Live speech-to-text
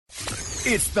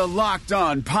It's the Locked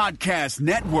On Podcast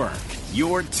Network,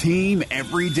 your team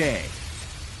every day.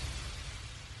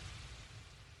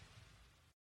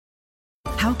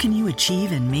 How can you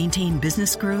achieve and maintain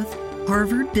business growth?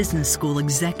 Harvard Business School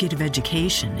Executive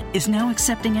Education is now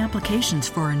accepting applications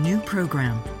for a new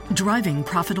program, Driving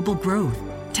Profitable Growth.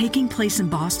 Taking place in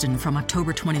Boston from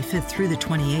October 25th through the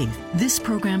 28th, this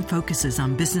program focuses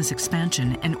on business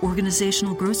expansion and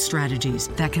organizational growth strategies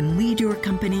that can lead your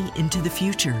company into the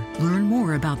future. Learn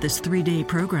more about this 3-day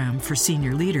program for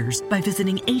senior leaders by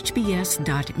visiting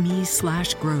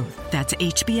hbs.me/growth. That's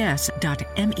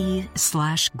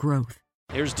hbs.me/growth.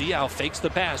 Here's Diaw, fakes the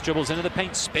pass, dribbles into the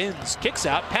paint, spins, kicks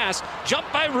out, pass, jump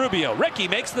by Rubio. Ricky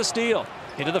makes the steal.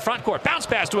 Into the front court, bounce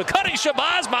pass to a cutting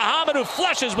Shabazz Muhammad, who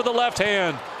flushes with the left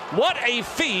hand. What a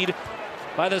feed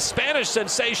by the Spanish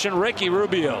sensation Ricky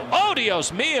Rubio. Oh,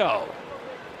 Dios mío.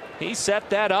 He set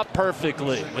that up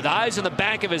perfectly. With eyes in the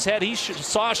back of his head, he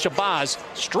saw Shabazz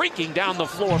streaking down the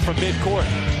floor from midcourt.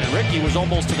 And Ricky was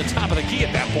almost to the top of the key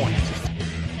at that point.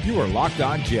 You are Locked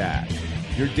On Jazz,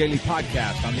 your daily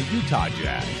podcast on the Utah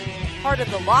Jazz. Part of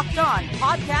the Locked On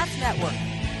Podcast Network,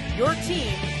 your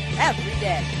team every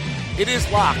day. It is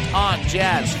Locked On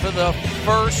Jazz for the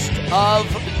 1st of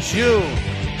June.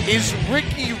 Is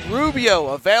Ricky Rubio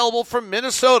available from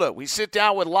Minnesota? We sit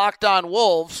down with Locked On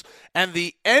Wolves, and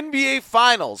the NBA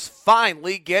Finals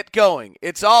finally get going.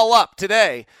 It's all up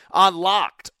today on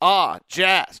Locked On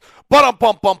Jazz. Pow!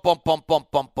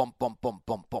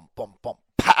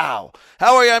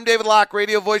 How are you? I'm David Locke,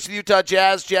 radio voice of the Utah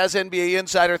Jazz, Jazz NBA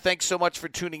insider. Thanks so much for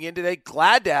tuning in today.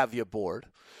 Glad to have you aboard.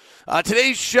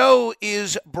 Today's show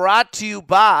is brought to you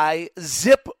by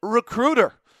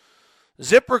ZipRecruiter.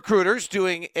 ZipRecruiter's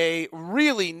doing a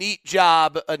really neat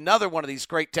job, another one of these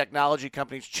great technology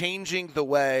companies, changing the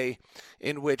way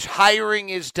in which hiring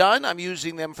is done. I'm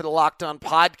using them for the Locked On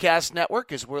Podcast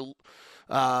Network as we're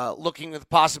looking at the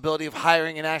possibility of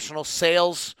hiring a national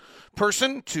sales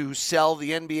person to sell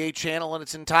the NBA channel in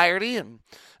its entirety, and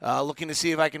looking to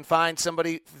see if I can find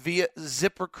somebody via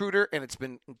ZipRecruiter, and it's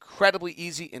been incredibly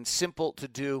easy and simple to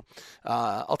do.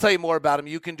 I'll tell you more about them.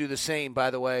 You can do the same,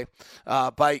 by the way,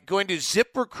 by going to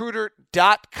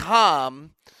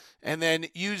ZipRecruiter.com and then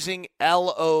using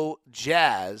LO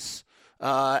Jazz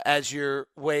as your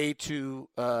way to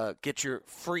get your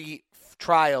free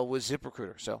trial with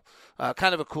ZipRecruiter. So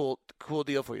kind of a cool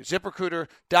deal for you.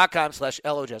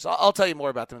 ZipRecruiter.com/LOJazz. I'll tell you more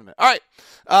about them in a minute. All right.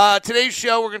 Today's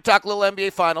show, we're going to talk a little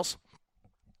NBA Finals.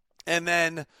 And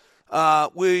then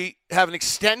we have an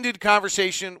extended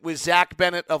conversation with Zach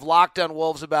Bennett of Locked On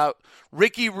Wolves about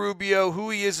Ricky Rubio, who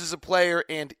he is as a player,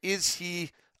 and is he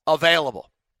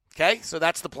available. Okay? So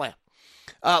that's the plan.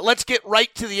 Let's get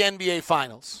right to the NBA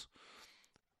Finals.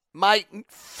 My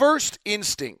first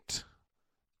instinct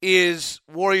is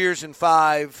Warriors in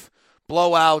 5,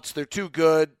 blowouts. They're too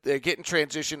good. They're getting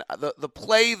transition. The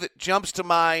play that jumps to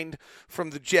mind from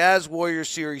the Jazz-Warriors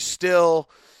series still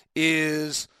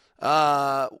is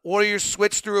Warriors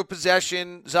switch through a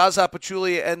possession. Zaza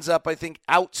Pachulia ends up, I think,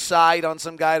 outside on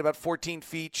some guy at about 14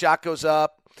 feet. Shot goes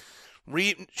up.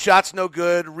 Shot's no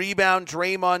good. Rebound,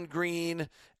 Draymond Green.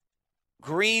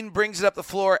 Green brings it up the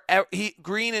floor.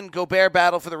 Green and Gobert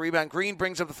battle for the rebound. Green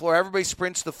brings up the floor. Everybody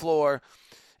sprints the floor.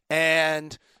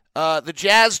 And the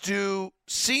Jazz do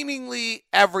seemingly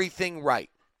everything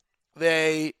right.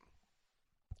 They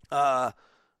match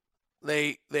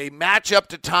up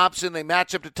to Thompson. They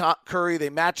match up to Curry. They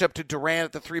match up to Durant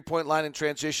at the three-point line in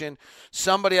transition.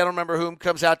 Somebody, I don't remember whom,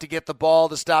 comes out to get the ball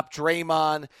to stop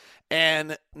Draymond.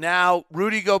 And now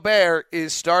Rudy Gobert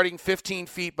is starting 15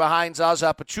 feet behind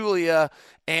Zaza Pachulia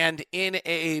and in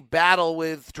a battle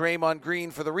with Draymond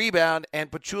Green for the rebound. And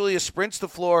Pachulia sprints the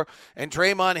floor, and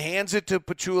Draymond hands it to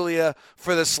Pachulia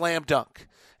for the slam dunk.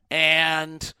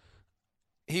 And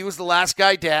he was the last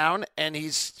guy down, and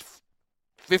he's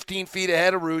 15 feet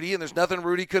ahead of Rudy, and there's nothing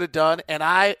Rudy could have done. And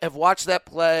I have watched that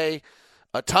play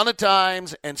a ton of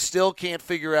times and still can't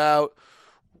figure out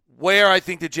where I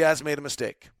think the Jazz made a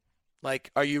mistake.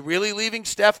 Like, are you really leaving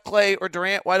Steph, Clay, or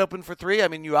Durant wide open for three? I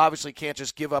mean, you obviously can't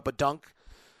just give up a dunk,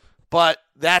 but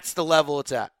that's the level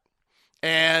it's at.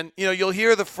 And, you know, you'll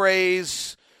hear the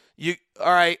phrase,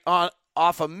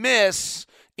 off a miss,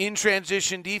 in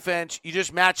transition defense, you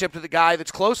just match up to the guy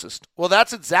that's closest. Well,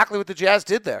 that's exactly what the Jazz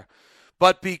did there.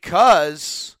 But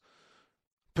because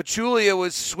Pachulia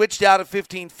was switched out at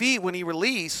 15 feet when he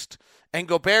released, and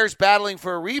Gobert's battling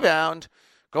for a rebound,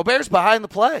 Gobert's behind the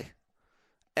play.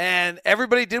 And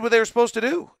everybody did what they were supposed to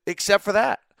do, except for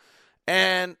that.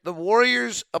 And the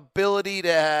Warriors' ability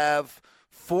to have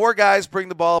 4 guys bring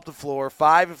the ball up the floor,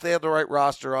 5 if they have the right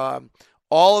roster on,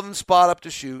 all of them spot up to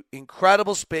shoot,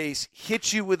 incredible space,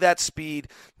 hit you with that speed,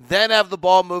 then have the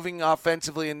ball moving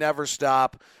offensively and never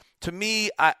stop. To me,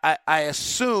 I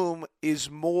assume is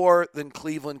more than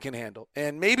Cleveland can handle,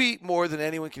 and maybe more than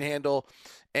anyone can handle.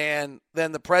 And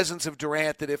then the presence of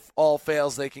Durant, that if all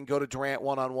fails, they can go to Durant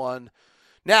one-on-one.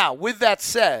 Now, with that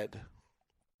said,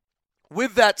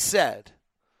 what's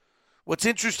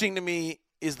interesting to me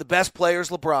is the best player is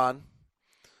LeBron.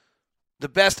 The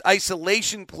best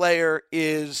isolation player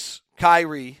is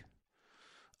Kyrie.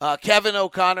 Kevin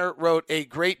O'Connor wrote a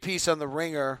great piece on The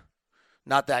Ringer,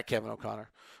 not that Kevin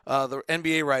O'Connor, the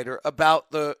NBA writer,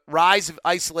 about the rise of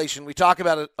isolation. We talk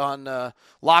about it on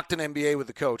Locked in NBA with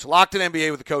the Coach. Locked in NBA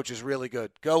with the Coach is really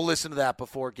good. Go listen to that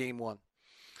before Game 1.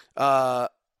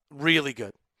 Really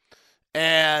good.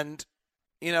 And,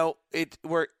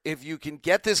 if you can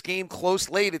get this game close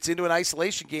late, it's into an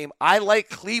isolation game. I like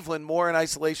Cleveland more in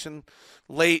isolation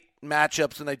late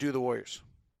matchups than I do the Warriors.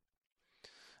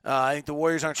 I think the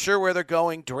Warriors aren't sure where they're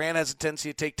going. Durant has a tendency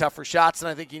to take tougher shots than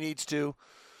I think he needs to.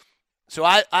 So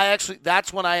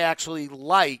that's when I actually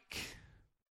like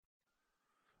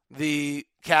the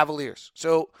Cavaliers.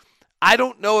 So I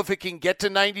don't know if it can get to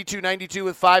 92-92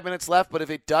 with 5 minutes left, but if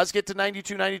it does get to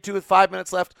 92-92 with 5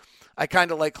 minutes left, I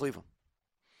kind of like Cleveland.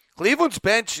 Cleveland's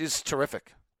bench is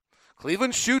terrific.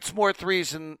 Cleveland shoots more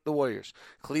threes than the Warriors.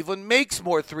 Cleveland makes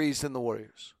more threes than the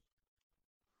Warriors.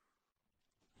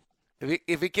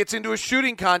 If it gets into a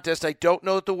shooting contest, I don't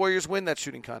know that the Warriors win that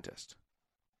shooting contest.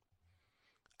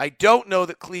 I don't know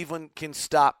that Cleveland can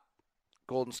stop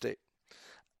Golden State.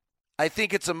 I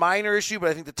think it's a minor issue, but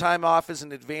I think the time off is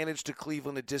an advantage to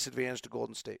Cleveland, a disadvantage to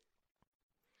Golden State.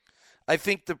 I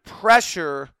think the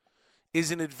pressure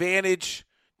is an advantage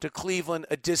to Cleveland,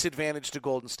 a disadvantage to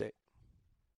Golden State.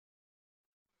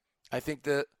 I think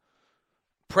the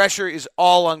pressure is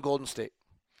all on Golden State.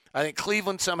 I think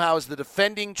Cleveland somehow, as the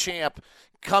defending champ,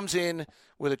 comes in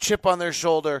with a chip on their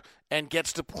shoulder and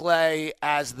gets to play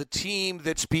as the team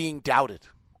that's being doubted.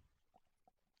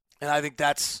 And I think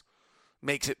that's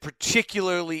makes it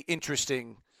particularly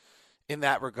interesting in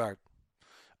that regard.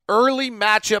 Early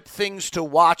matchup things to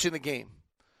watch in the game.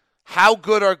 How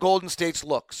good are Golden State's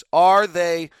looks? Are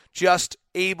they just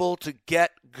able to get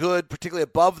good, particularly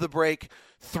above the break,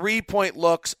 3-point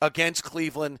looks against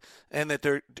Cleveland, and that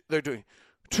they're doing?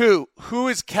 2, who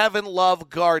is Kevin Love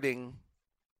guarding,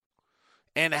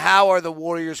 and how are the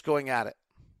Warriors going at it?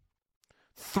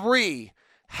 3,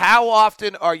 how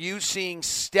often are you seeing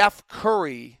Steph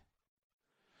Curry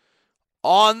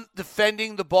on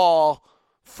defending the ball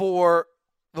for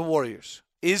the Warriors?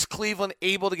 Is Cleveland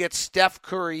able to get Steph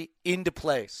Curry into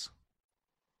place?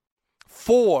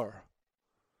 4,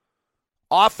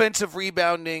 offensive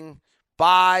rebounding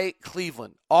by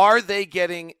Cleveland. Are they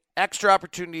getting extra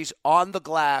opportunities on the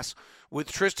glass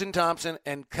with Tristan Thompson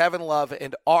and Kevin Love,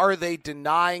 and are they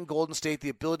denying Golden State the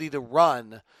ability to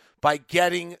run by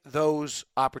getting those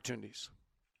opportunities?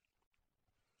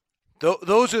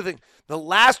 Those are the things. The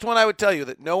last one I would tell you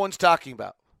that no one's talking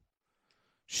about.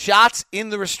 Shots in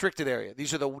the restricted area.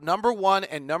 These are the number 1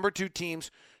 and number 2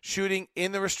 teams shooting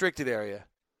in the restricted area.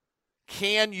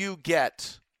 Can you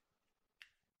get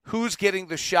who's getting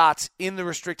the shots in the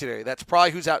restricted area? That's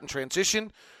probably who's out in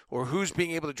transition or who's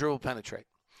being able to dribble penetrate.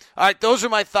 All right, those are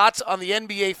my thoughts on the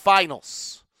NBA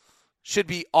Finals. Should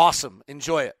be awesome.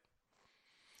 Enjoy it.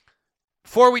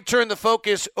 Before we turn the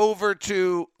focus over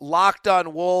to Locked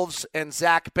On Wolves and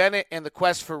Zach Bennett and the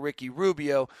quest for Ricky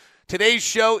Rubio, today's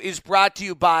show is brought to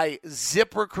you by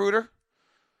ZipRecruiter.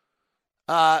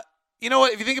 You know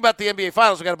what? If you think about the NBA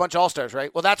Finals, we got a bunch of All-Stars,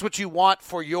 right? Well, that's what you want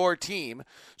for your team.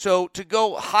 So to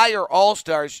go hire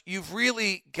All-Stars, you've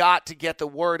really got to get the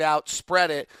word out, spread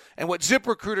it. And what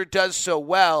ZipRecruiter does so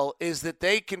well is that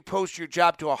they can post your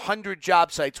job to 100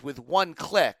 job sites with one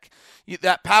click.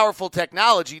 That powerful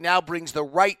technology now brings the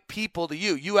right people to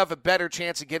you. You have a better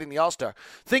chance of getting the All-Star.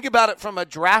 Think about it from a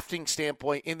drafting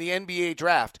standpoint in the NBA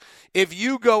draft. If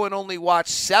you go and only watch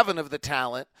 7 of the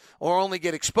talent or only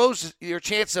get exposed, your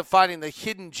chances of finding the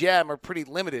hidden gem are pretty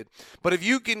limited. But if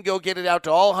you can go get it out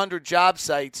to all 100 job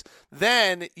sites,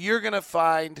 then you're going to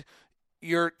find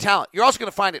your talent. You're also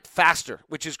going to find it faster,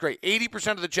 which is great.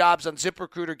 80% of the jobs on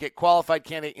ZipRecruiter get qualified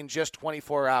candidate in just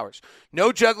 24 hours.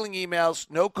 No juggling emails,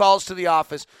 no calls to the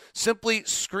office. Simply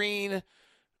screen,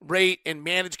 rate, and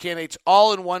manage candidates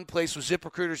all in one place with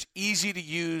ZipRecruiter's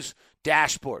easy-to-use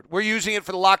dashboard. We're using it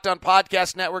for the Locked On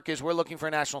Podcast Network as we're looking for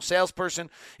a national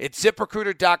salesperson. It's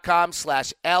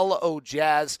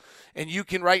ZipRecruiter.com/LOJazz. And you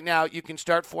can right now, you can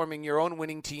start forming your own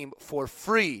winning team for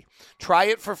free. Try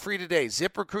it for free today.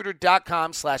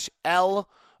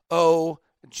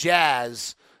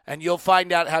 ZipRecruiter.com/LOJazz. And you'll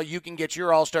find out how you can get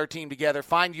your all-star team together.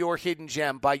 Find your hidden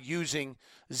gem by using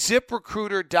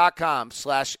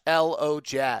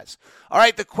ZipRecruiter.com/LOJazz. All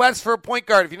right, the quest for a point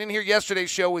guard. If you didn't hear yesterday's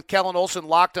show with Kellen Olson,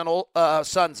 Locked on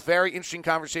Suns, very interesting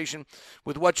conversation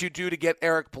with what you do to get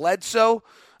Eric Bledsoe.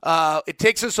 It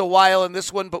takes us a while in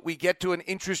this one, but we get to an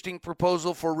interesting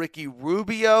proposal for Ricky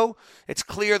Rubio. It's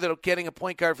clear that getting a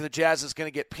point guard for the Jazz is going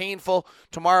to get painful.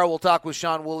 Tomorrow we'll talk with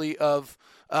Sean Woodley of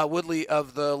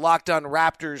the Locked On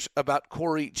Raptors about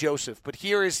Corey Joseph. But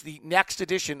here is the next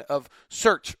edition of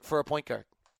Search for a Point Guard.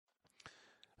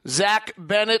 Zach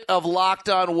Bennett of Locked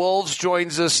On Wolves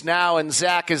joins us now. And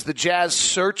Zach, as the Jazz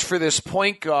search for this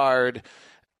point guard,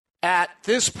 at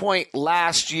this point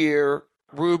last year,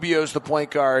 Rubio's the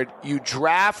point guard. You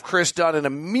draft Chris Dunn, and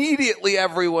immediately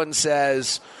everyone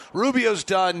says, Rubio's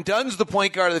done. Dunn's the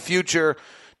point guard of the future.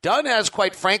 Dunn has,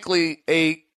 quite frankly,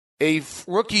 a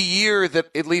rookie year that,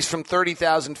 at least from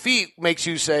 30,000 feet, makes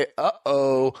you say,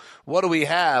 uh-oh, what do we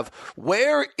have?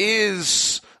 Where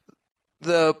is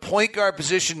the point guard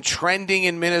position trending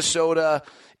in Minnesota?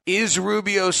 Is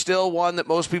Rubio still one that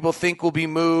most people think will be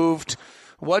moved?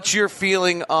 What's your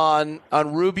feeling on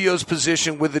Rubio's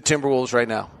position with the Timberwolves right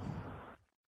now?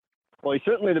 Well, he's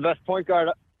certainly the best point guard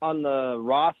on the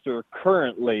roster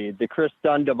currently. The Chris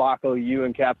Dunn debacle, you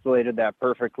encapsulated that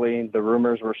perfectly. The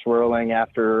rumors were swirling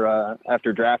after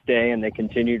draft day, and they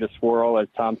continue to swirl as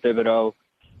Tom Thibodeau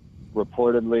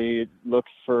reportedly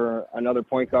looks for another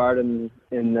point guard in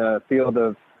the field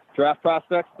of draft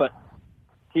prospects. But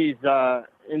he's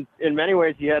in many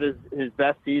ways he had his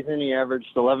best season. He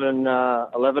averaged 11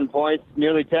 points,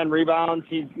 nearly 10 rebounds.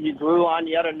 He drew on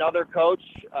yet another coach,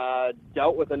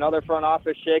 dealt with another front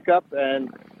office shakeup, and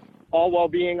all while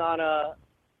being on a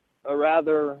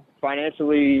rather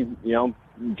financially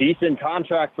decent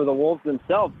contract for the Wolves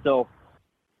themselves. So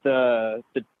the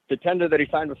tender that he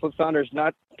signed with Flip Saunders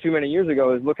not too many years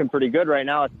ago is looking pretty good right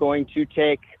now. It's going to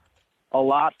take a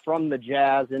lot from the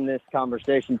Jazz in this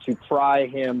conversation to pry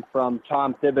him from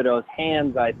Tom Thibodeau's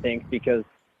hands, I think, because,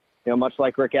 much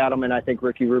like Rick Adelman, I think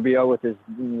Ricky Rubio with his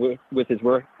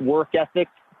work ethic,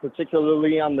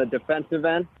 particularly on the defensive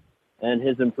end, and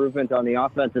his improvement on the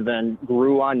offensive end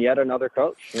grew on yet another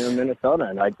coach here in Minnesota.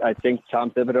 And I think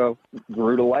Tom Thibodeau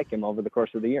grew to like him over the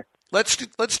course of the year. Let's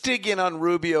dig in on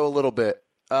Rubio a little bit.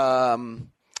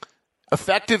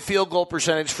 Effective field goal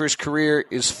percentage for his career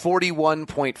is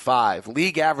 41.5.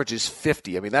 League average is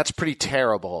 50. I mean, that's pretty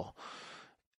terrible.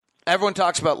 Everyone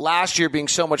talks about last year being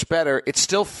so much better. It's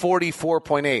still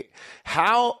 44.8.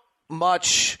 How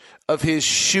much of his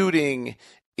shooting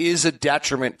is a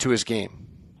detriment to his game?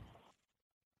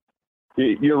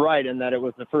 You're right in that it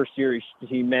was the first year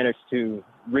he managed to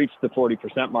reach the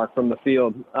 40% mark from the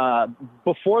field.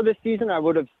 Before this season, I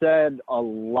would have said a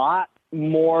lot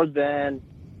more than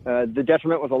the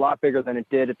detriment was a lot bigger than it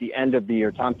did at the end of the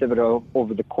year. Tom Thibodeau,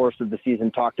 over the course of the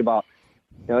season, talked about,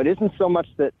 it isn't so much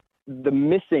that him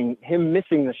missing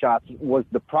the shots was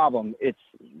the problem. It's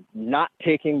not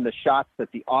taking the shots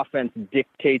that the offense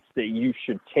dictates that you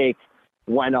should take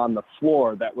when on the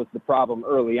floor. That was the problem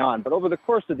early on. But over the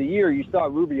course of the year, you saw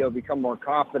Rubio become more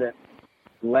confident,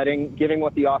 giving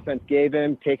what the offense gave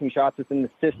him, taking shots within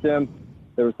the system.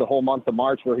 There was the whole month of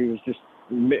March where he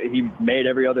made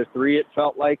every other three, it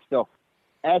felt like. So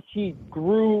as he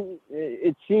grew,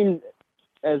 it seemed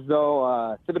as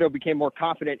though Thibodeau became more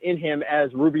confident in him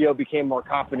as Rubio became more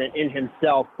confident in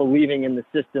himself, believing in the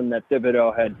system that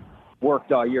Thibodeau had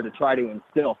worked all year to try to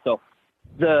instill. So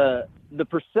the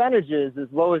percentages, as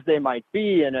low as they might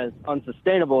be and as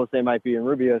unsustainable as they might be in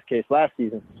Rubio's case last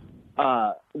season,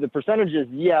 the percentages,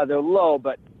 yeah, they're low,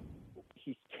 but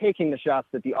he's taking the shots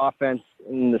that the offense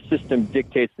and the system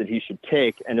dictates that he should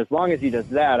take. And as long as he does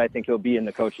that, I think he'll be in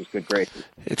the coach's good graces.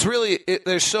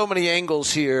 There's so many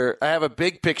angles here. I have a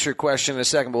big picture question in a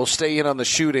second, but we'll stay in on the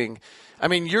shooting. I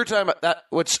mean, you're talking about that.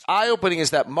 What's eye-opening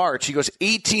is that March. He goes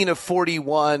 18 of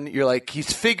 41. You're like,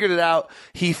 he's figured it out.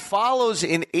 He follows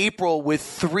in April with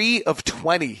 3 of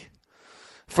 20.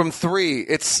 From 3.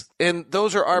 And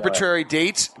those are arbitrary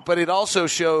dates, but it also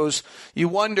shows, you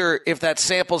wonder if that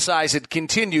sample size had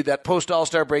continued, that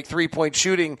post-All-Star break 3-point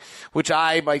shooting, which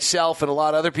I, myself, and a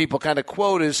lot of other people kind of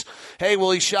quote as, hey,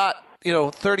 well, he shot,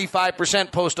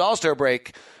 35% post-All-Star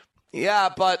break. Yeah,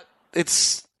 but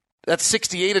that's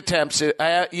 68 attempts.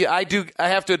 I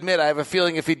have to admit, I have a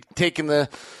feeling if he'd taken the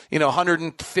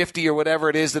 150 or whatever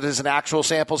it is that is an actual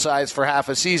sample size for half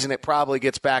a season, it probably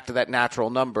gets back to that natural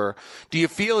number. Do you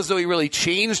feel as though he really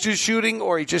changed his shooting,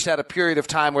 or he just had a period of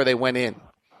time where they went in?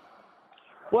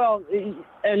 Well,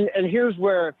 and here's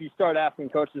where, if you start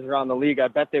asking coaches around the league, I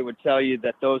bet they would tell you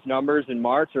that those numbers in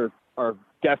March are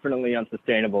definitely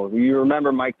unsustainable. You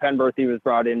remember Mike Penberthy was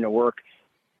brought in to work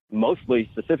mostly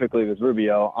specifically with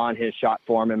Rubio on his shot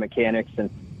form and mechanics. And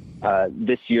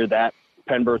this year that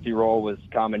Penberthy role was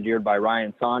commandeered by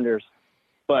Ryan Saunders.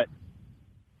 But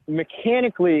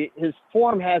mechanically, his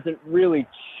form hasn't really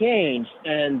changed,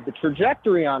 and the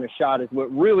trajectory on his shot is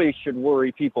what really should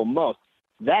worry people most.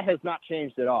 That has not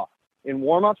changed at all. In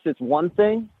warm-ups, it's one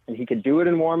thing, and he can do it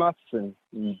in warm-ups, and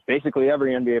basically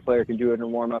every NBA player can do it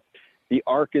in warm-ups. The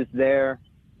arc is there.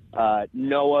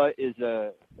 Noah is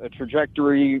a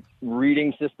trajectory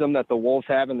reading system that the Wolves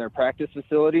have in their practice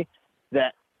facility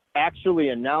that actually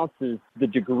announces the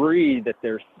degree that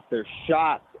their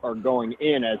shots are going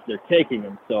in as they're taking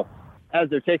them. So as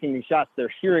they're taking these shots,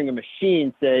 they're hearing a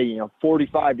machine say,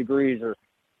 45 degrees or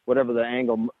whatever the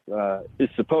angle is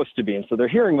supposed to be. And so they're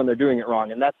hearing when they're doing it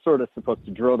wrong. And that's sort of supposed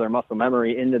to drill their muscle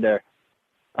memory into their,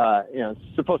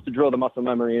 supposed to drill the muscle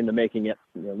memory into making it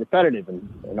repetitive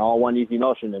and all one easy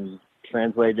motion and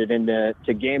translate it into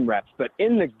game reps. But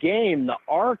in the game, the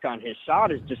arc on his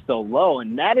shot is just so low,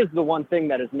 and that is the one thing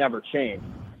that has never changed.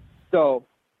 So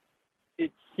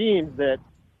it seems that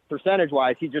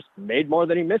percentage-wise, he just made more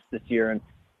than he missed this year. And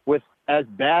with as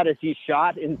bad as he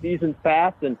shot in seasons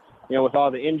past and, with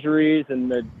all the injuries and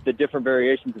the different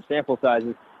variations of sample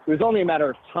sizes, it was only a matter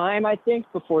of time, I think,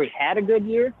 before he had a good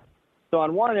year. So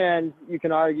on one end, you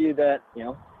can argue that,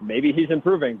 maybe he's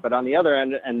improving. But on the other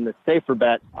end, and the safer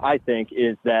bet, I think,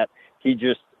 is that he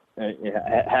just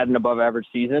had an above-average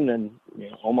season and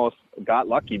almost got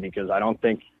lucky, because I don't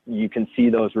think you can see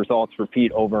those results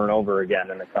repeat over and over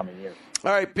again in the coming years.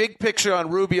 All right, big picture on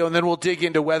Rubio, and then we'll dig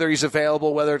into whether he's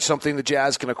available, whether it's something the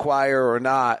Jazz can acquire or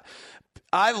not.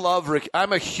 I love Ricky.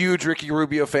 I'm a huge Ricky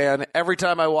Rubio fan. Every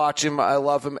time I watch him, I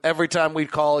love him. Every time we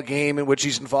call a game in which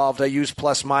he's involved, I use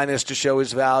plus minus to show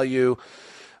his value.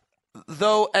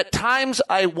 Though at times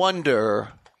I wonder,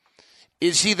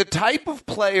 is he the type of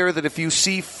player that if you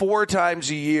see 4 times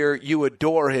a year, you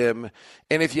adore him,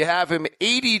 and if you have him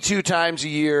 82 times a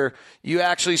year, you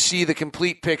actually see the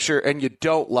complete picture and you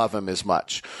don't love him as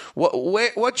much?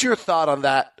 What's your thought on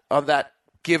that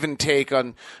give and take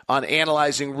on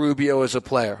analyzing Rubio as a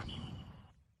player?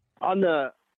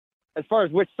 As far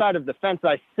as which side of the fence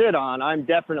I sit on, I'm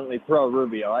definitely pro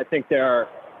Rubio. I think there are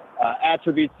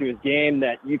attributes to his game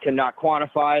that you cannot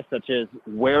quantify, such as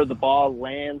where the ball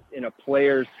lands in a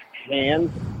player's hands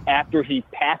after he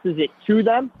passes it to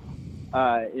them.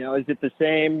 Is it the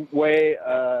same way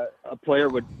a player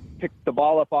would pick the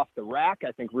ball up off the rack?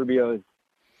 I think Rubio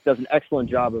does an excellent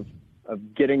job of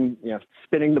getting,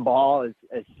 spinning the ball,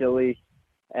 as silly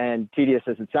and tedious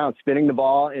as it sounds, spinning the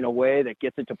ball in a way that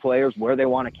gets it to players where they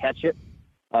want to catch it.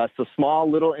 So small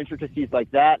little intricacies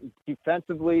like that.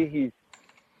 Defensively, he's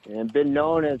been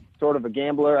known as sort of a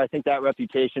gambler. I think that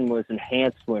reputation was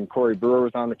enhanced when Corey Brewer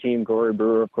was on the team. Corey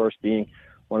Brewer, of course, being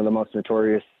one of the most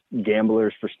notorious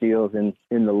gamblers for steals in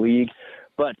the league.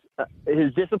 But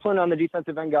his discipline on the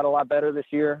defensive end got a lot better this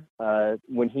year.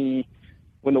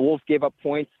 When the Wolves gave up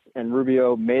points and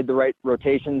Rubio made the right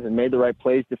rotations and made the right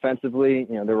plays defensively,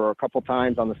 there were a couple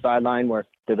times on the sideline where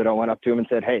Thibodeau went up to him and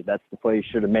said, "Hey, that's the play you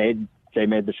should have made. Jay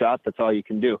made the shot. That's all you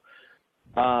can do."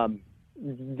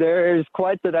 There's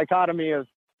quite the dichotomy of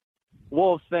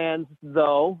Wolves fans,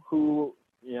 though, who,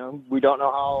 we don't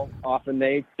know how often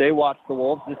they watch the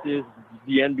Wolves. This is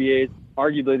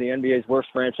arguably the NBA's worst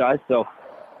franchise. So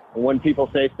when people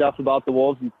say stuff about the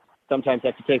Wolves, you sometimes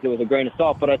have to take it with a grain of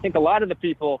salt. But I think a lot of the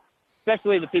people,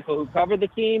 especially the people who cover the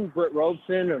team, Britt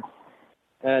Robeson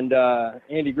and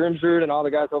Andy Grimsrud and all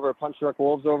the guys over at Punch Drunk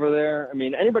Wolves over there, I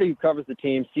mean, anybody who covers the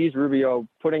team sees Rubio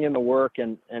putting in the work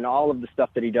and all of the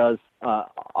stuff that he does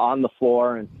on the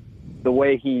floor, and the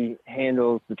way he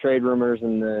handles the trade rumors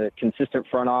and the consistent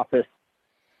front office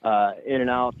in and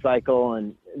out cycle,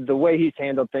 and the way he's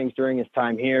handled things during his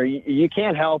time here. You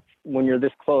can't help when you're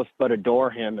this close but adore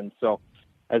him. And so,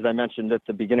 as I mentioned at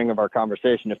the beginning of our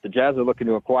conversation, if the Jazz are looking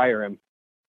to acquire him,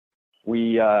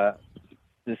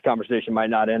 this conversation might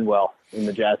not end well in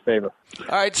the Jazz favor.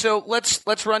 All right, so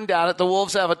let's run down it. The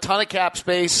Wolves have a ton of cap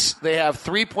space. They have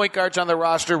 3 point guards on the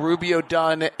roster, Rubio,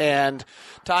 Dunn, and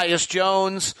Tyus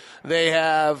Jones. They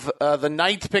have the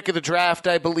 9th pick of the draft,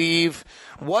 I believe.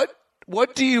 What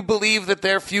do you believe that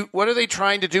what are they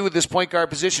trying to do with this point guard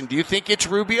position? Do you think it's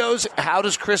Rubio's? How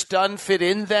does Chris Dunn fit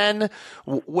in then?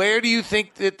 Where do you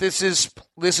think that this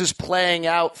is playing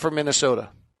out for Minnesota?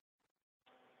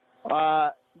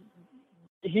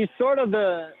 He's sort of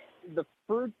the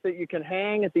fruit that you can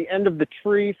hang at the end of the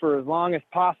tree for as long as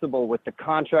possible, with the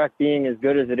contract being as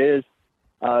good as it is,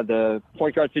 the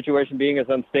point guard situation being as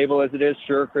unstable as it is.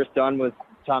 Sure, Chris Dunn was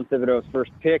Tom Thibodeau's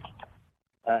first pick.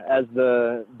 as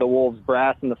the Wolves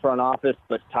brass in the front office,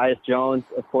 but Tyus Jones,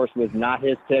 of course, was not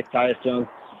his pick. Tyus Jones,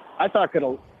 I thought could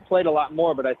have played a lot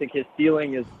more, but I think his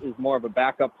ceiling is more of a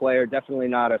backup player, definitely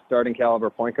not a starting caliber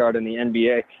point guard in the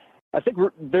NBA. I think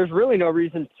there's really no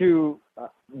reason to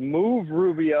move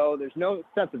Rubio. There's no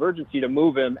sense of urgency to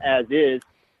move him as is.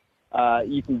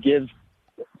 You can give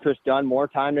Chris Dunn more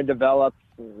time to develop,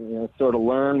 sort of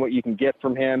learn what you can get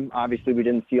from him. Obviously, we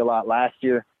didn't see a lot last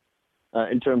year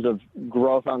in terms of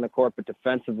growth on the court, but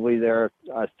defensively there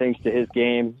are things to his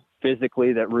game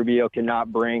physically that Rubio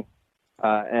cannot bring.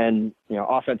 And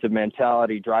offensive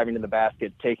mentality, driving to the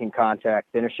basket, taking contact,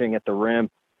 finishing at the rim.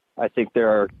 I think there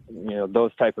are,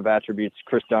 those type of attributes.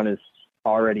 Chris Dunn is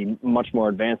already much more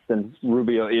advanced than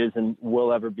Rubio is and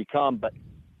will ever become. But,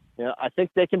 I think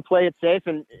they can play it safe.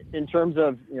 And in terms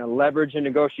of, leverage and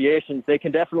negotiations, they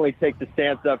can definitely take the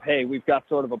stance of, hey, we've got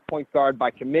sort of a point guard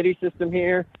by committee system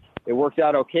here. It worked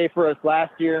out okay for us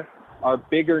last year. Our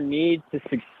bigger need to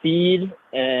succeed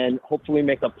and hopefully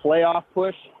make a playoff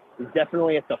push is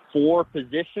definitely at the 4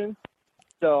 position.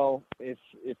 So if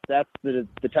that's the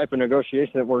type of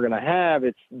negotiation that we're going to have,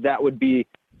 that would be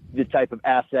the type of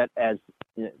asset as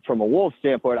from a Wolves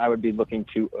standpoint, I would be looking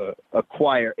to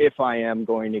acquire if I am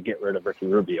going to get rid of Ricky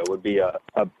Rubio. Would be a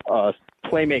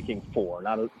playmaking 4,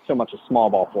 not so much a small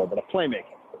ball 4, but a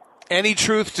playmaking 4. Any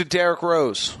truth to Derrick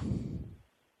Rose?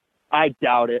 I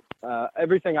doubt it.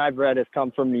 Everything I've read has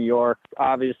come from New York.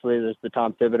 Obviously, there's the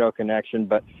Tom Thibodeau connection.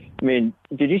 But,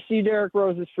 did you see Derrick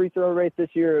Rose's free throw rate this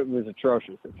year? It was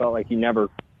atrocious. It felt like he never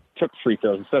took free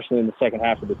throws, especially in the second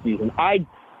half of the season.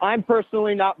 I'm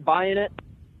personally not buying it.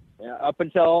 Up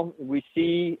until we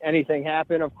see anything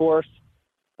happen, of course,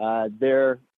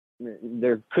 there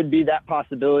could be that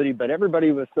possibility. But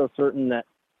everybody was so certain that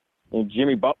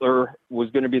Jimmy Butler was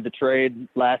going to be the trade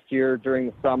last year during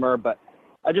the summer. But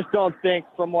I just don't think,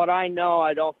 from what I know,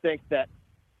 I don't think that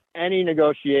any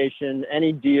negotiation,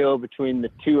 any deal between the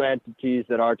two entities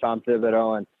that are Tom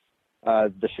Thibodeau and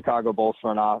the Chicago Bulls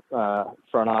front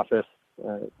office,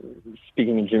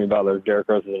 speaking of Jimmy Butler, Derrick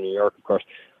Rose is in New York, of course.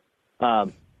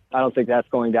 I don't think that's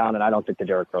going down, and I don't think the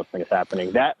Derrick Rose thing is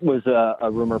happening. That was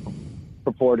a rumor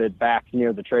purported back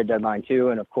near the trade deadline, too.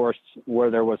 And, of course,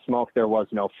 where there was smoke, there was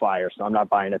no fire. So I'm not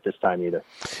buying it this time either.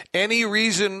 Any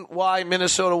reason why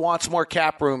Minnesota wants more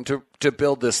cap room to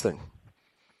build this thing?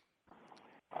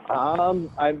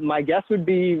 My guess would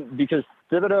be because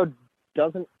Thibodeau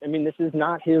doesn't – this is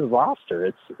not his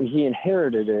roster. He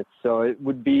inherited it, so it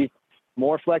would be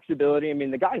more flexibility.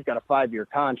 The guy's got a 5-year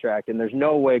contract, and there's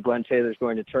no way Glenn Taylor's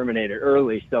going to terminate it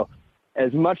early. So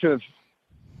as much of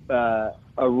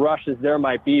a rush as there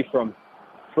might be from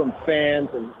fans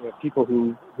and people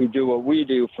who do what we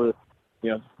do for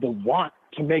the want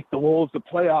to make the Wolves a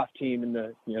playoff team and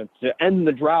to end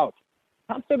the drought,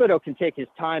 Tom Thibodeau can take his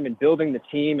time in building the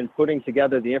team and putting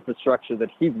together the infrastructure that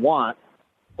he wants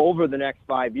over the next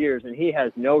 5 years, and he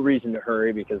has no reason to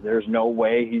hurry because there's no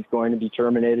way he's going to be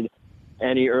terminated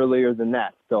any earlier than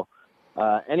that. So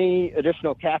any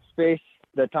additional cap space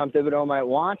that Tom Thibodeau might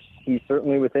want, he's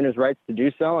certainly within his rights to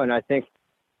do so. And I think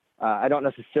I don't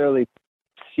necessarily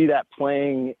see that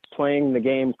playing the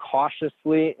game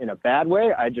cautiously in a bad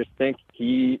way. I just think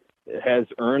he has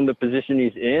earned the position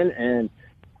he's in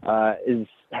and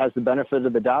has the benefit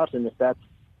of the doubt. And if that's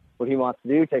what he wants to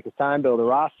do, take his time, build a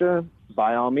roster,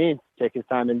 by all means, take his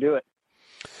time and do it.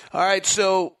 All right,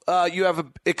 so you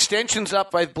have extensions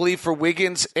up, I believe, for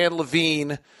Wiggins and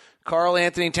Levine. Karl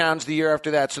Anthony Towns the year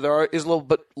after that. So there is a little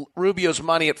bit. Rubio's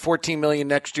money at $14 million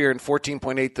next year and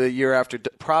 $14.8 the year after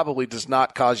probably does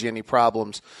not cause you any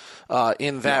problems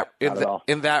in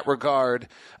that regard.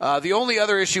 The only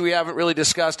other issue we haven't really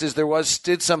discussed is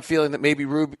did some feeling that maybe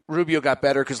Rubio got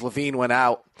better because Levine went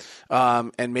out,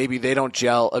 and maybe they don't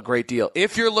gel a great deal.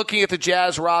 If you're looking at the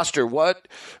Jazz roster, what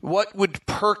would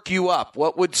perk you up?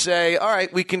 What would say, all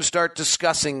right, we can start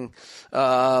discussing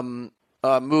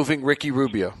moving Ricky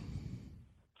Rubio?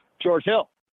 George Hill.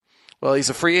 Well,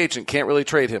 he's a free agent. Can't really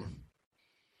trade him.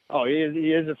 Oh, he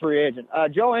is a free agent.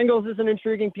 Joe Ingles is an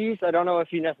intriguing piece. I don't know if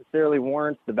he necessarily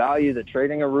warrants the value that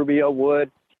trading a Rubio would.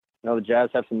 The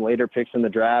Jazz have some later picks in the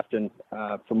draft, and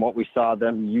from what we saw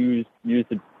them use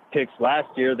the picks last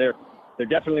year, they're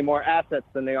definitely more assets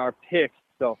than they are picks.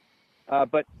 So,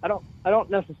 but I don't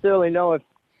necessarily know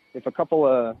if a couple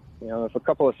of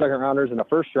second rounders and a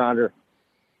first rounder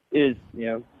is,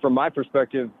 from my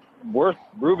perspective, worth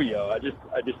Rubio. I just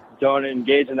don't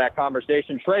engage in that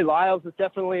conversation. Trey Lyles is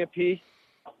definitely a piece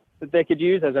that they could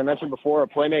use, as I mentioned before, a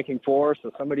playmaking 4.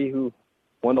 So somebody who,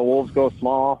 when the Wolves go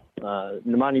small,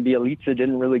 Nemanja Bjelica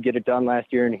didn't really get it done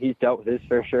last year, and he's dealt with his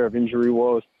fair share of injury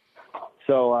woes.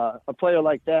 So a player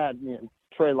like that,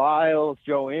 Trey Lyles,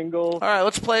 Joe Ingles. All right,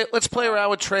 let's play around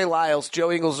with Trey Lyles.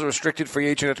 Joe Ingles is a restricted free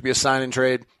agent, have to be a sign and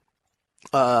trade.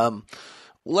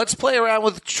 Let's play around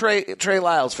with Trey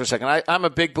Lyles for a second. I'm a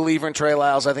big believer in Trey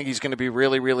Lyles. I think he's going to be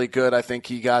really, really good. I think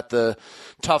he got the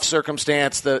tough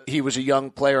circumstance that he was a young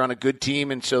player on a good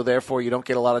team, and so therefore you don't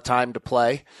get a lot of time to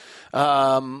play.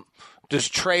 Does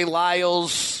Trey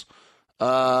Lyles,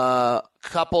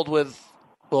 coupled with,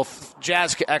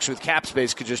 Jazz actually with cap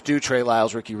space could just do Trey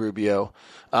Lyles, Ricky Rubio.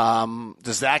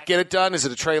 Does that get it done? Is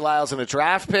it a Trey Lyles and a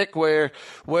draft pick?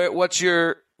 What's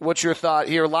your thought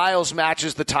here? Lyles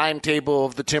matches the timetable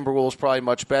of the Timberwolves probably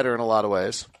much better in a lot of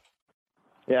ways.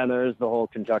 Yeah, and there's the whole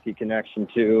Kentucky connection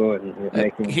too,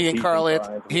 and he and Karl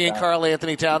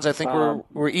Anthony Towns, I think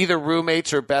were either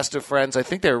roommates or best of friends. I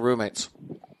think they were roommates.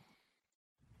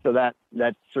 So that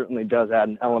certainly does add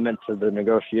an element to the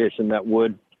negotiation that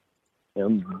would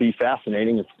be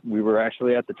fascinating if we were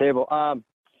actually at the table.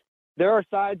 There are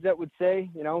sides that would say,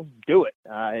 do it.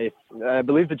 I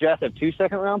believe the Jazz have 2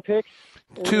 second-round picks.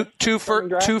 Two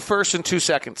first and 2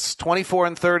 seconds. 24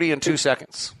 and 30 and 2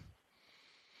 seconds.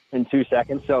 In 2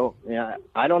 seconds. So,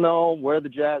 I don't know where the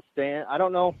Jazz stand. I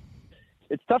don't know.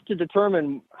 It's tough to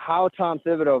determine how Tom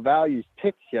Thibodeau values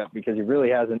picks yet because he really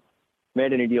hasn't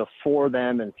made any deals for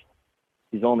them, and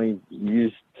he's only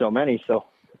used so many. So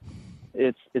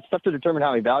it's tough to determine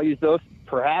how he values those.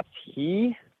 Perhaps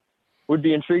he would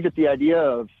be intrigued at the idea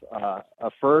of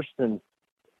a first and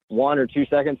 1 or 2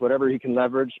 seconds, whatever he can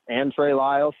leverage, and Trey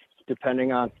Lyles,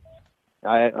 depending on.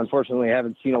 I unfortunately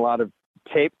haven't seen a lot of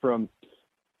tape from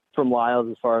Lyles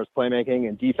as far as playmaking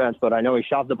and defense, but I know he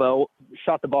shot the ball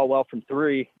well from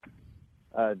three,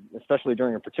 especially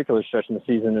during a particular stretch in the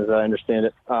season, as I understand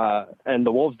it. And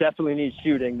the Wolves definitely need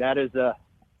shooting. That is a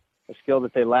skill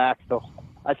that they lack. So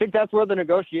I think that's where the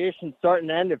negotiations start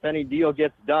and end if any deal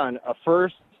gets done. A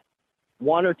first,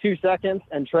 1 or 2 seconds,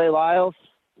 and Trey Lyles.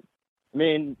 I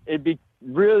mean, it'd be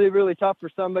really, really tough for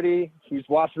somebody who's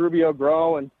watched Rubio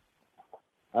grow and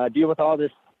deal with all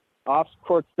this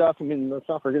off-court stuff. I mean, let's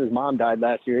not forget his mom died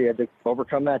last year. He had to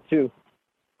overcome that too.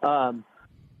 So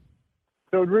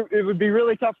it would be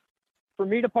really tough for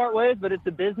me to part ways, but it's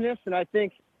a business, and I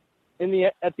think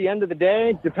at the end of the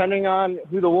day, depending on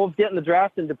who the Wolves get in the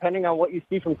draft and depending on what you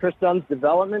see from Chris Dunn's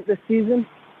development this season,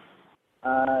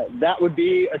 that would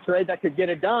be a trade that could get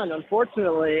it done.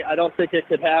 Unfortunately, I don't think it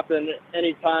could happen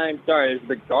anytime. Sorry, there's a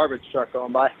big garbage truck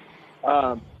going by.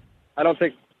 I don't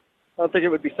think it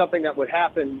would be something that would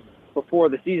happen before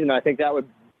the season. I think that would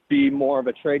be more of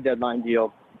a trade deadline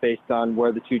deal based on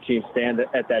where the two teams stand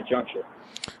at that juncture.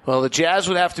 Well, the Jazz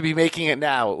would have to be making it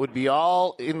now. It would be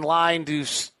all in line to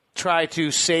try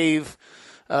to save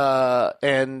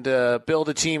and build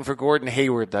a team for Gordon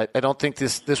Hayward. I don't think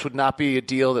this would not be a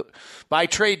deal that by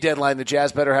trade deadline the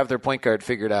Jazz better have their point guard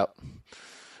figured out.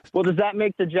 Well, does that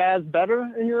make the Jazz better,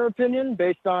 in your opinion,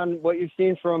 based on what you've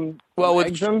seen from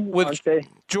Exum? With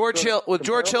George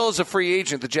Hill as a free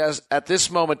agent, the Jazz at this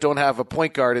moment don't have a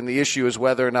point guard, and the issue is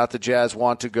whether or not the Jazz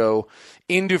want to go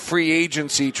into free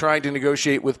agency trying to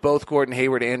negotiate with both Gordon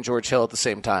Hayward and George Hill at the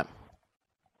same time.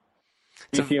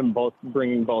 Do you see them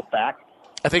bringing both back?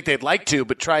 I think they'd like to,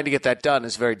 but trying to get that done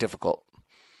is very difficult.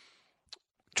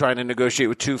 Trying to negotiate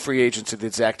with two free agents at the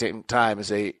exact same time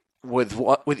is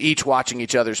with each watching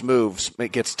each other's moves,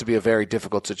 it gets to be a very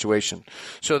difficult situation.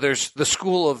 So there's the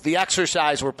school of the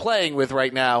exercise we're playing with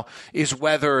right now is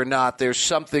whether or not there's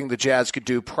something the Jazz could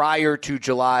do prior to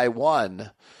July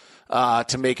 1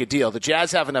 to make a deal. The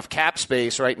Jazz have enough cap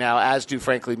space right now, as do,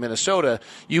 frankly, Minnesota.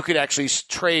 You could actually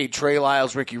trade Trey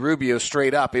Lyles, Ricky Rubio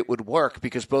straight up. It would work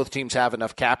because both teams have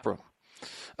enough cap room.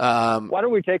 Why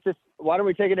don't we take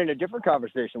it in a different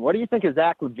conversation? What do you think of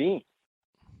Zach LaVine?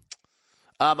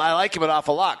 I like him an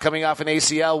awful lot. Coming off an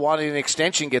ACL, wanting an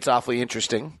extension gets awfully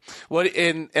interesting.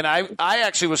 I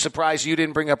actually was surprised you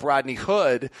didn't bring up Rodney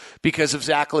Hood because of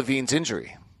Zach LaVine's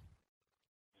injury.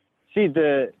 See,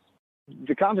 the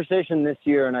conversation this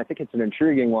year, and I think it's an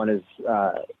intriguing one, is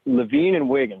LaVine and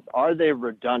Wiggins. Are they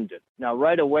redundant? Now,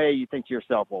 right away, you think to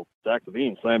yourself, well, Zach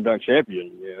LaVine, slam dunk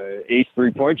champion, ace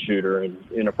three-point shooter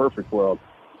in a perfect world.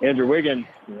 Andrew Wiggins,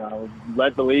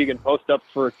 led the league in post-ups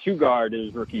for two-guard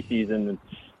his rookie season.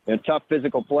 And a tough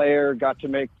physical player, got to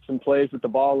make some plays with the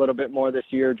ball a little bit more this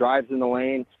year, drives in the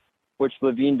lane, which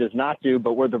LaVine does not do.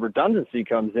 But where the redundancy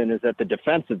comes in is at the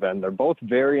defensive end. They're both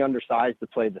very undersized to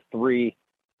play the three.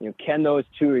 Can those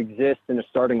two exist in a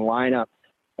starting lineup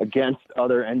against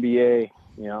other NBA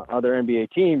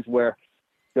teams where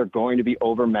they're going to be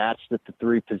overmatched at the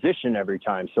three position every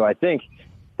time? So I think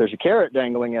there's a carrot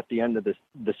dangling at the end of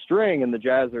the string, and the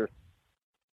Jazz are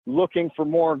looking for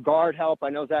more guard help. I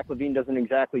know Zach LaVine doesn't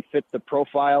exactly fit the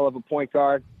profile of a point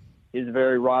guard. He's a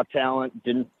very raw talent,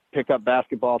 didn't pick up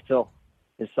basketball till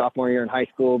his sophomore year in high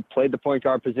school, played the point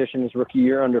guard position his rookie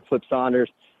year under Flip Saunders.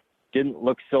 Didn't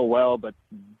look so well, but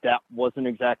that wasn't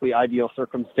exactly ideal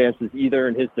circumstances either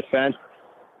in his defense.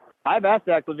 I've asked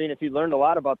Zach LaVine if he learned a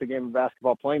lot about the game of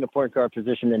basketball playing the point guard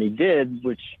position than he did,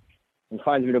 which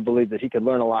inclines me to believe that he could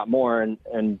learn a lot more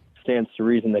and stands to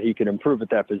reason that he could improve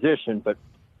at that position. But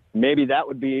maybe that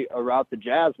would be a route the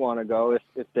Jazz want to go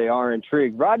if they are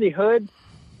intrigued. Rodney Hood,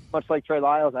 much like Trey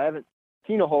Lyles, I haven't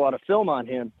seen a whole lot of film on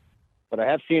him, but I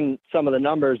have seen some of the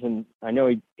numbers, and I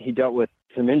know he dealt with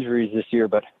some injuries this year,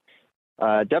 but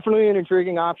definitely an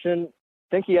intriguing option. I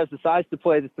think he has the size to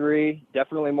play the three,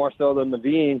 definitely more so than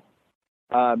LaVine.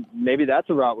 Maybe that's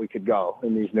a route we could go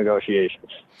in these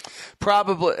negotiations.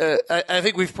 Probably. I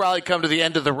think we've probably come to the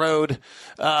end of the road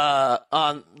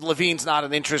on LaVine's not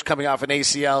an interest coming off an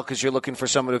ACL because you're looking for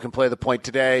someone who can play the point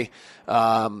today.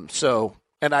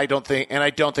 And I don't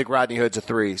think Rodney Hood's a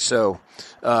three. So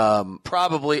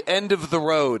probably end of the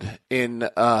road in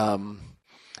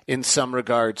some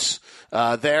regards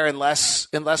there, unless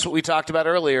what we talked about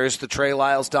earlier is the Trey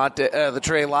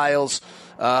Lyles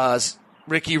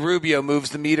Ricky Rubio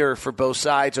moves the meter for both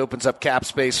sides, opens up cap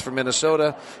space for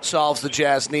Minnesota, solves the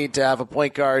Jazz need to have a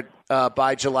point guard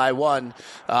by July 1.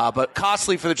 But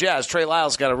costly for the Jazz. Trey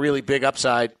Lyles got a really big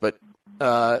upside, but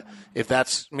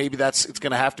it's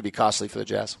going to have to be costly for the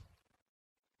Jazz.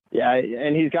 Yeah,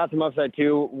 and he's got some upside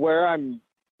too. Where I'm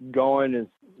going is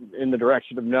in the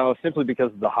direction of no, simply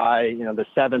because of the high, the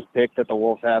 7th pick that the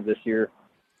Wolves have this year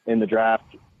in the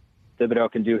draft.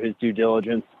 Thibodeau can do his due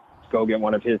diligence, go get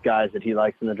one of his guys that he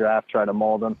likes in the draft, try to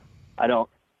mold them. I don't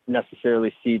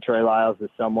necessarily see Trey Lyles as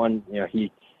someone,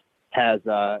 he has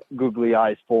googly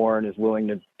eyes for and is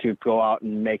willing to go out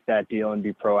and make that deal and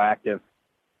be proactive.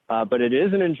 But it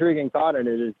is an intriguing thought, and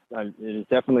it is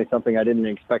definitely something I didn't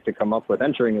expect to come up with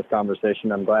entering this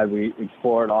conversation. I'm glad we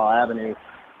explored all avenues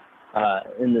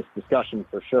in this discussion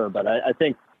for sure. But I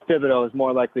think Thibodeau is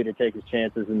more likely to take his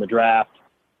chances in the draft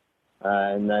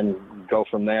and then go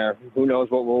from there. Who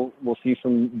knows what we'll see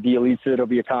from Bjelica. It'll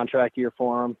be a contract year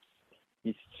for him.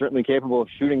 He's certainly capable of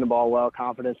shooting the ball well.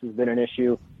 Confidence has been an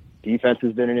issue. Defense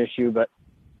has been an issue, but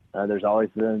there's always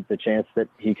the chance that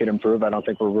he could improve. I don't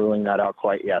think we're ruling that out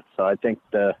quite yet. So I think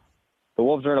the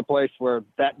Wolves are in a place where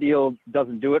that deal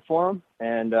doesn't do it for them,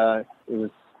 and it was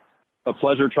a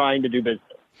pleasure trying to do business.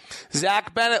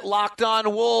 Zach Bennett, Locked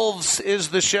On Wolves, is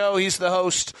the show. He's the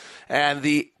host. And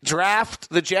the draft,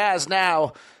 the Jazz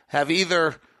now have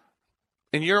either,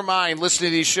 in your mind,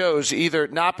 listening to these shows, either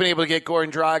not been able to get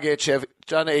Goran Dragic, have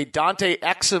done a Dante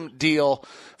Exum deal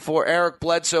for Eric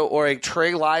Bledsoe, or a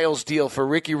Trey Lyles deal for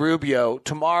Ricky Rubio.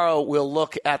 Tomorrow we'll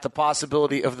look at the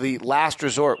possibility of the last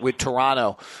resort with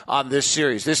Toronto on this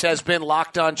series. This has been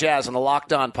Locked On Jazz on the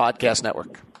Locked On Podcast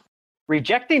Network.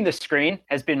 Rejecting the Screen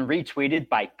has been retweeted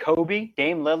by Kobe,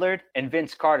 Dame Lillard, and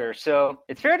Vince Carter. So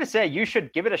it's fair to say you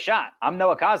should give it a shot. I'm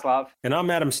Noah Kozlov. And I'm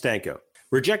Adam Stanko.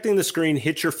 Rejecting the Screen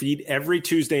hits your feed every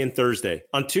Tuesday and Thursday.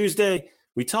 On Tuesday,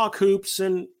 we talk hoops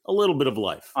and a little bit of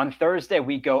life. On Thursday,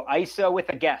 we go ISO with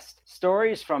a guest.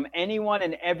 Stories from anyone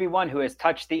and everyone who has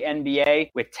touched the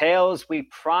NBA with tales we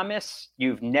promise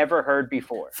you've never heard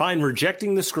before. Find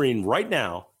Rejecting the Screen right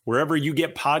now, wherever you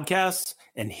get podcasts,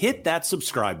 and hit that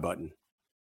subscribe button.